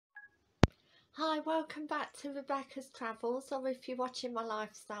Hi, welcome back to Rebecca's Travels, or if you're watching my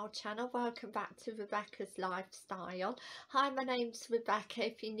lifestyle channel, welcome back to Rebecca's Lifestyle. Hi, my name's Rebecca.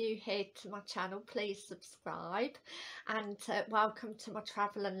 If you're new here to my channel, please subscribe, and welcome to my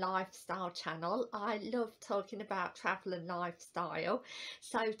travel and lifestyle channel. I love talking about travel and lifestyle,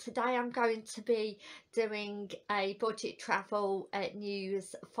 so today I'm going to be doing a budget travel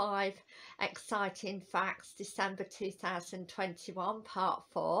news 5 exciting facts December 2021 part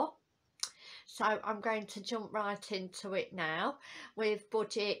 4. So I'm going to jump right into it now with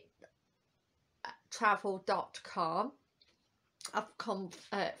budgettravel.com. I've come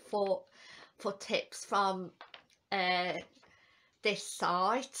for tips from this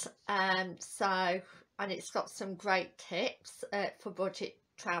site, and it's got some great tips for budget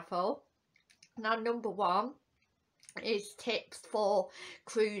travel. Now, number one is tips for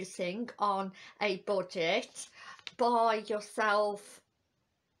cruising on a budget. Buy yourself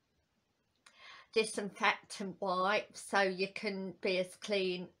disinfectant wipes so you can be as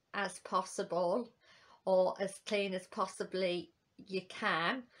clean as possible, or as clean as possibly you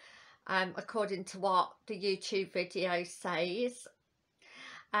can, according to what the YouTube video says.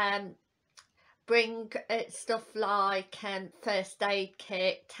 Bring stuff like first aid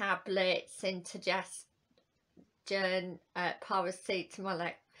kit, tablets, indigestion,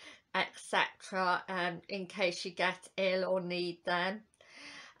 paracetamol, etc., in case you get ill or need them.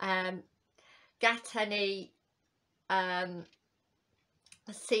 Get any you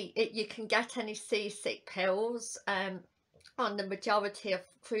can get any seasick pills on the majority of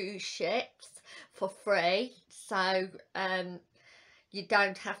cruise ships for free, so you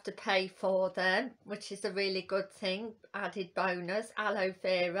don't have to pay for them, which is a really good thing, added bonus. Aloe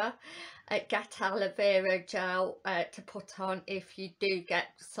vera, get aloe vera gel to put on if you do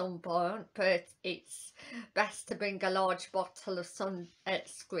get sunburn, but it's best to bring a large bottle of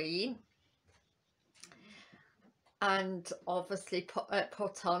sunscreen and obviously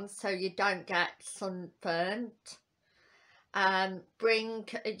put on so you don't get sunburnt. Bring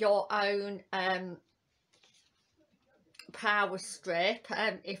your own power strip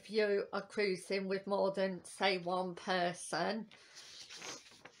if you are cruising with more than, say, one person,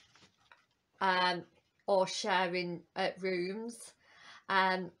 or sharing rooms.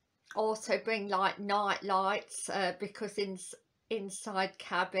 Also bring like night lights, because inside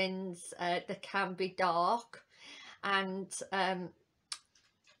cabins they can be dark, and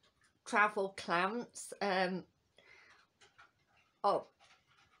travel clamps to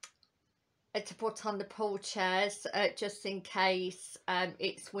put on the pool chairs, just in case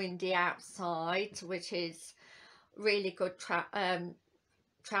it's windy outside, which is really good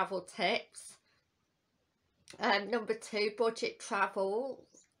travel tips. Number 2, budget travel.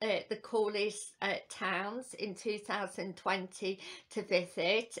 The coolest towns in 2020 to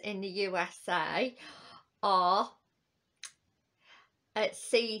visit in the USA are at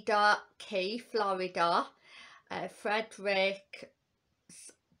Cedar Key, Florida, Fredericksburg,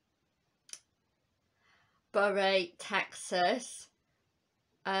 Texas,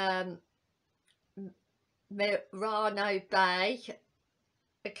 Moreno Bay,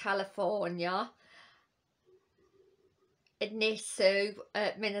 California, Nisu,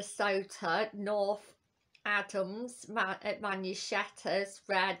 Minnesota, North Adams, Manchester's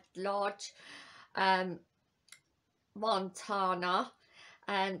Red Lodge, Montana,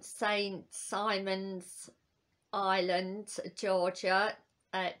 and St. Simon's Island, Georgia,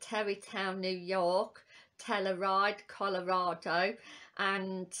 Terrytown, New York, Telluride, Colorado,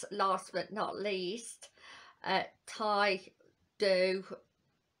 and last but not least, Taidu,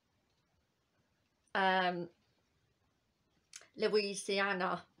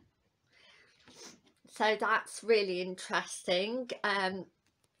 Louisiana. So that's really interesting,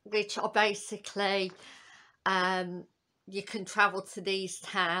 which are basically you can travel to these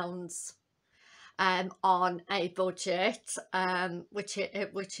towns on a budget, which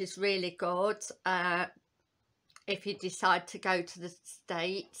is really good if you decide to go to the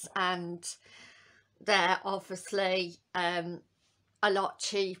States, and they're obviously a lot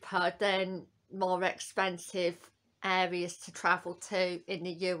cheaper than more expensive areas to travel to in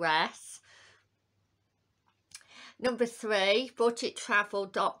the US. Number 3,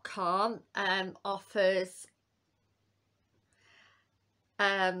 budgettravel.com offers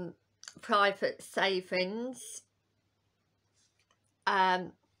private savings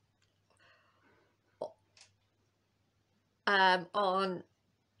on a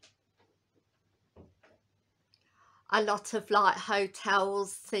lot of like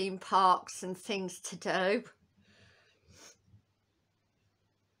hotels, theme parks and things to do.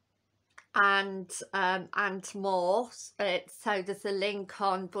 and more. So there's a link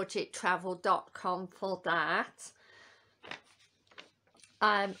on budgettravel.com for that.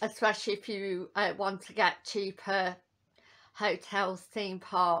 Especially if you want to get cheaper hotels, theme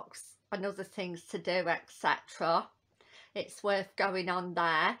parks and other things to do, etc. It's worth going on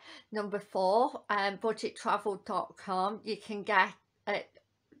there. Number 4, budgettravel.com. You can get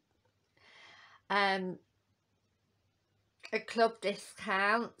club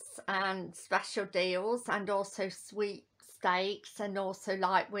discounts and special deals, and also sweepstakes, and also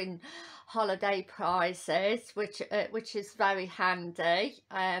like win holiday prizes, which is very handy.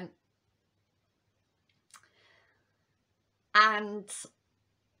 And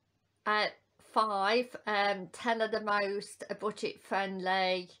 5, 10 of the most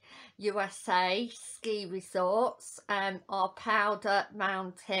budget-friendly USA ski resorts are Powder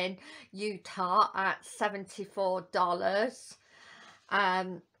Mountain, Utah at $74.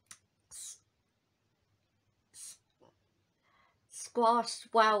 Squash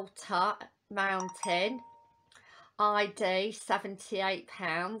Welter Mountain, ID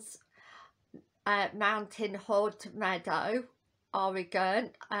 £78. Mountain Hood Meadow,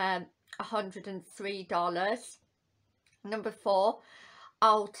 Oregon, $103. Number 4,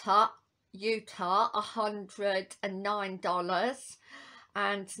 Alta, Utah, $109.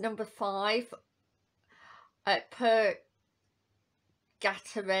 And number 5,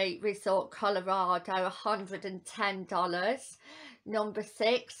 Purgatory Resort, Colorado, $110. Number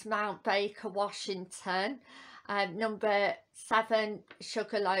 6, Mount Baker, Washington. Number 7,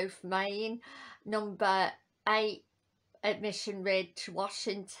 Sugarloaf, Maine. Number 8, Mission Ridge,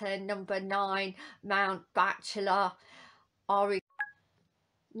 Washington. Number 9, Mount Bachelor, Oregon.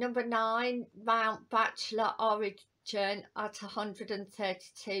 Number 9, Mount Bachelor, Oregon at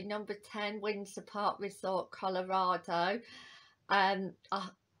 $132. Number 10, Windsor Park Resort, Colorado,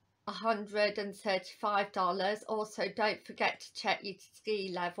 $135. Also, don't forget to check your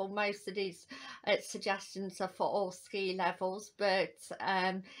ski level. Most of these suggestions are for all ski levels, but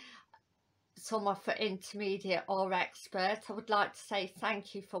some are for intermediate or expert. I would like to say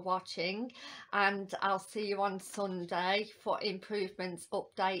thank you for watching, and I'll see you on Sunday for improvements,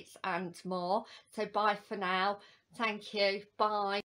 updates and more. So bye for now. Thank you. Bye.